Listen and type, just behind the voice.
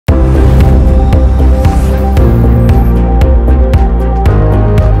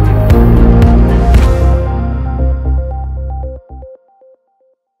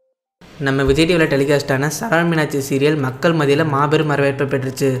நம்ம விஜய் டிவியில் டெலிகாஸ்டான சரவணன் மீனாட்சி சீரியல் மக்கள் மத்தியில் மாபெரும் வரவேற்பு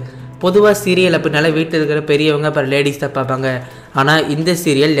பெற்றுச்சு. பொதுவாக சீரியல் அப்படின்னால வீட்டில் இருக்கிற பெரியவங்க அப்புறம் லேடிஸ் தான் பார்ப்பாங்க. ஆனால் இந்த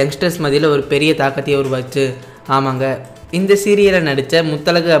சீரியல் யங்ஸ்டர்ஸ் மத்தியில் ஒரு பெரிய தாக்கத்தையே உருவாச்சு. ஆமாங்க, இந்த சீரியலை நடித்த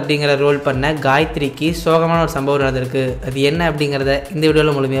முத்தலகு அப்படிங்கிற ரோல் பண்ண காயத்ரிக்கு சோகமான ஒரு சம்பவம் நடந்திருக்கு. அது என்ன அப்படிங்கிறத இந்த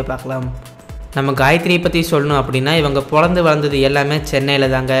வீடியோவில் முழுமையாக பார்க்கலாம். நம்ம காயத்ரியை பற்றி சொல்லணும் அப்படின்னா இவங்க பிறந்து வளர்ந்தது எல்லாமே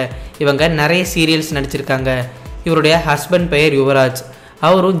சென்னையில் தாங்க. இவங்க நிறைய சீரியல்ஸ் நடிச்சிருக்காங்க. இவருடைய ஹஸ்பண்ட் பெயர் யுவராஜ்.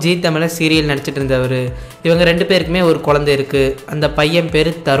 அவரும் ஜி தமிழில் சீரியல் நடிச்சிட்டு இருந்தவர். இவங்க 2 பேருக்குமே ஒரு குழந்தை இருக்குது. அந்த பையன் பேர்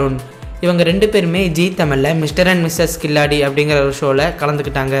தருண். இவங்க 2 பேருமே ஜி தமிழில் மிஸ்டர் அண்ட் மிஸ்ஸஸ் கில்லாடி அப்படிங்கிற ஒரு ஷோவில்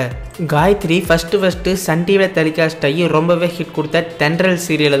கலந்துக்கிட்டாங்க. காயத்ரி ஃபஸ்ட்டு சன் டிவியில் டெலிகாஸ்ட் ஆகி ரொம்பவே ஹிட் கொடுத்த தென்றல்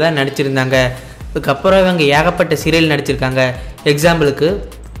சீரியலில் தான் நடிச்சிருந்தாங்க. அதுக்கப்புறம் இவங்க ஏகப்பட்ட சீரியல் நடிச்சிருக்காங்க. எக்ஸாம்பிளுக்கு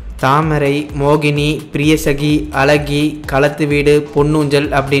தாமரை, மோகினி, பிரியசகி, அழகி, களத்து வீடு, பொன்னூஞ்சல்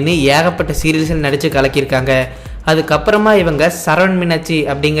அப்படின்னு ஏகப்பட்ட சீரியல்ஸில் நடித்து கலக்கியிருக்காங்க. அதுக்கப்புறமா இவங்க சரவணன் மீனாட்சி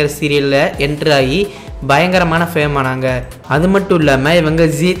அப்படிங்கிற சீரியலில் என்ட்ரு ஆகி பயங்கரமான ஃபேம் ஆனாங்க. அது மட்டும் இல்லாமல் இவங்க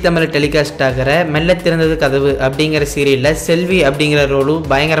ஜி தமிழ் டெலிகாஸ்ட் ஆகிற மெல்ல திறந்தது கதவு அப்படிங்கிற சீரியலில் செல்வி அப்படிங்கிற ரோலும்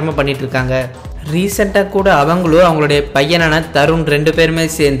பயங்கரமாக பண்ணிட்டு இருக்காங்க. ரீசெண்டாக கூட அவங்களும் அவங்களுடைய பையனான தருண் 2 பேருமே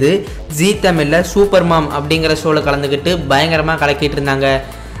சேர்ந்து ஜி தமிழில் சூப்பர் மாம் அப்படிங்கிற ஷோவில் கலந்துக்கிட்டு பயங்கரமாக கலக்கிட்டு இருந்தாங்க.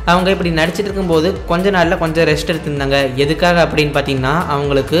 அவங்க இப்படி நடிச்சிட்டு இருக்கும்போது கொஞ்ச நாளில் கொஞ்சம் ரெஸ்ட் எடுத்துருந்தாங்க. எதுக்காக அப்படின்னு பார்த்தீங்கன்னா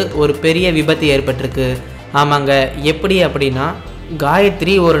அவங்களுக்கு ஒரு பெரிய விபத்து ஏற்பட்டிருக்கு. ஆமாங்க, எப்படி அப்படின்னா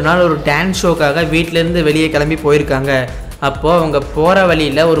காயத்ரி ஒரு நாள் ஒரு டான்ஸ் ஷோக்காக வீட்டிலேருந்து வெளியே கிளம்பி போயிருக்காங்க. அப்போது அவங்க போகிற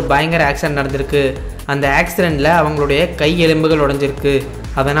வழியில் ஒரு பயங்கர ஆக்சிடென்ட் நடந்திருக்கு. அந்த ஆக்சிடெண்ட்டில் அவங்களுடைய கை எலும்புகள் உடஞ்சிருக்கு.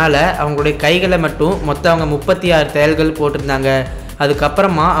 அதனால் அவங்களுடைய கைகளை மட்டும் மொத்தம் அவங்க 36 தையல்கள் போட்டிருந்தாங்க.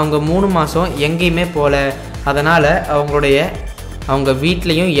 அதுக்கப்புறமா அவங்க 3 மாதம் எங்கேயுமே போகல. அதனால் அவங்க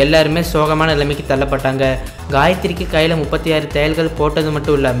வீட்லேயும் எல்லாருமே சோகமான நிலைமைக்கு தள்ளப்பட்டாங்க. காயத்ரிக்கு கையில் 36 தையல்கள் போட்டது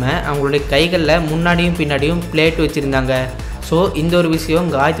மட்டும் இல்லாமல் அவங்களுடைய கைகளில் முன்னாடியும் பின்னாடியும் பிளேட் வச்சுருந்தாங்க. ஸோ இந்த ஒரு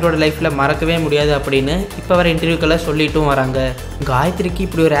விஷயம் காயத்ரியோட லைஃப்பில் மறக்கவே முடியாது அப்படின்னு இப்போ வர இன்டர்வியூக்கெல்லாம் சொல்லிட்டும் வராங்க. காயத்ரிக்கு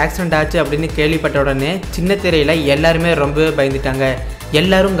இப்படி ஒரு ஆக்சிடென்ட் ஆச்சு அப்படின்னு கேள்விப்பட்ட உடனே சின்ன திரையில் எல்லாருமே ரொம்பவே பயந்துட்டாங்க.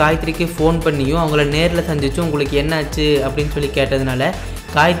 எல்லாரும் காயத்ரிக்கு ஃபோன் பண்ணியும் அவங்கள நேரில் சந்திச்சும் உங்களுக்கு என்ன ஆச்சு அப்படின்னு சொல்லி கேட்டதுனால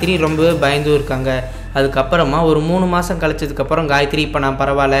காயத்ரி ரொம்பவே பயந்தும் இருக்காங்க. அதுக்கப்புறமா ஒரு 3 மாதம் கழிச்சதுக்கப்புறம் காயத்ரி இப்போ நான்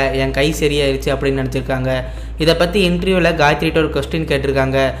பரவாயில்ல, என் கை சரியாயிருச்சு அப்படின்னு நினச்சிருக்காங்க. இதை பற்றி இன்டர்வியூவில் காயத்ரிகிட்ட ஒரு கொஸ்டின்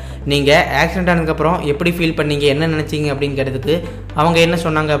கேட்டிருக்காங்க. நீங்கள் ஆக்சிடென்ட் ஆனதுக்கப்புறம் எப்படி ஃபீல் பண்ணீங்க, என்ன நினச்சிங்க அப்படின்னு கேட்டதுக்கு அவங்க என்ன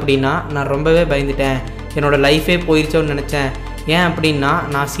சொன்னாங்க அப்படின்னா, நான் ரொம்பவே பயந்துட்டேன், என்னோடய லைஃபே போயிடுச்சோன்னு நினச்சேன். ஏன் அப்படின்னா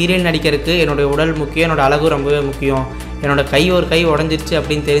நான் சீரியல் நடிக்கிறதுக்கு என்னோடய உடல் முக்கியம், என்னோடய அழகு ரொம்பவே முக்கியம். என்னோடய ஒரு கை உடஞ்சிருச்சு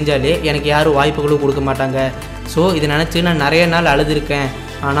அப்படின்னு தெரிஞ்சாலே எனக்கு யாரும் வாய்ப்புகளும் கொடுக்க மாட்டாங்க. ஸோ இதை நினச்சி நான் நிறைய நாள் அழுதுருக்கேன்.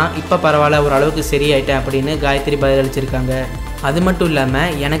 ஆனால் இப்போ பரவாயில்ல, ஒரு அளவுக்கு சரியாயிட்டேன் அப்படின்னு காயத்ரி பதிலளிச்சிருக்காங்க. அது மட்டும்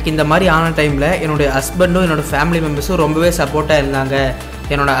இல்லாமல் எனக்கு இந்த மாதிரி ஆன டைமில் என்னுடைய ஹஸ்பண்டும் என்னோடய ஃபேமிலி மெம்பர்ஸும் ரொம்பவே சப்போர்ட்டாக இருந்தாங்க.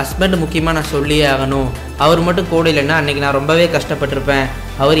 என்னோடய ஹஸ்பண்ட் முக்கியமாக நான் சொல்லியே ஆகணும். அவர் மட்டும் கூட இல்லைன்னா அன்றைக்கி நான் ரொம்பவே கஷ்டப்பட்டிருப்பேன்.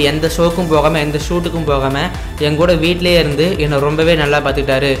 அவர் எந்த ஷோக்கும் போகாமல் எந்த ஷூட்டுக்கும் போகாமல் என் கூட வீட்டிலே இருந்து என்னை ரொம்பவே நல்லா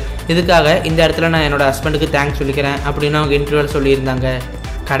பார்த்துக்கிட்டாரு. இதுக்காக இந்த இடத்துல நான் என்னோடய ஹஸ்பண்டுக்கு தேங்க்ஸ் சொல்லிக்கிறேன் அப்படின்னு அவங்க இன்டர்வியூவில் சொல்லியிருந்தாங்க.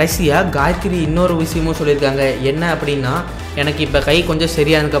 கடைசியாக காயத்ரி இன்னொரு விஷயமும் சொல்லியிருக்காங்க. என்ன அப்படின்னா, எனக்கு இப்போ கை கொஞ்சம்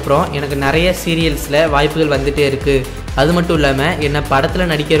சரியானதுக்கப்புறம் எனக்கு நிறைய சீரியல்ஸில் வாய்ப்புகள் வந்துகிட்டே இருக்குது. அது மட்டும் இல்லாமல் என்னை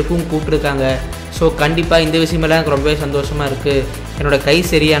படத்தில் நடிக்கிறதுக்கும் கூப்பிட்ருக்காங்க. ஸோ கண்டிப்பாக இந்த விஷயமெல்லாம் எனக்கு ரொம்பவே சந்தோஷமாக இருக்குது. என்னோடய கை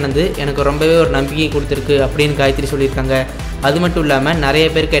சரியானது எனக்கு ரொம்பவே ஒரு நம்பிக்கை கொடுத்துருக்கு அப்படின்னு காயத்ரி சொல்லியிருக்காங்க. அது மட்டும் இல்லாமல் நிறைய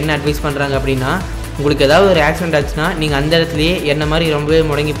பேருக்கு என்ன அட்வைஸ் பண்ணுறாங்க அப்படின்னா, உங்களுக்கு ஏதாவது ஒரு ஆக்சிடென்ட் ஆச்சுன்னா நீங்கள் அந்த இடத்துலையே என்ன மாதிரி ரொம்பவே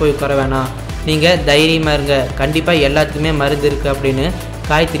முடங்கி போய் உட்கார வேணாம், நீங்கள் தைரியமாக இருங்க, கண்டிப்பாக எல்லாத்துக்குமே மருந்து இருக்குது அப்படின்னு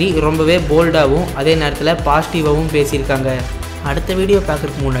காயத்ரி ரொம்பவே போல்டாகவும் அதே நேரத்தில் பாசிட்டிவாகவும் பேசியிருக்காங்க. அடுத்த வீடியோ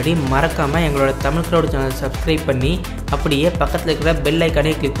பார்க்குறதுக்கு முன்னாடி மறக்காமல் எங்களோட TamilCrowd சேனல் சப்ஸ்கிரைப் பண்ணி அப்படியே பக்கத்தில் இருக்கிற பெல்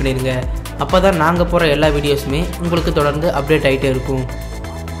ஐக்கானே கிளிக் பண்ணிடுங்க. அப்போ தான் நாங்கள் போகிற எல்லா வீடியோஸுமே உங்களுக்கு தொடர்ந்து அப்டேட் ஆகிட்டே இருக்கும்.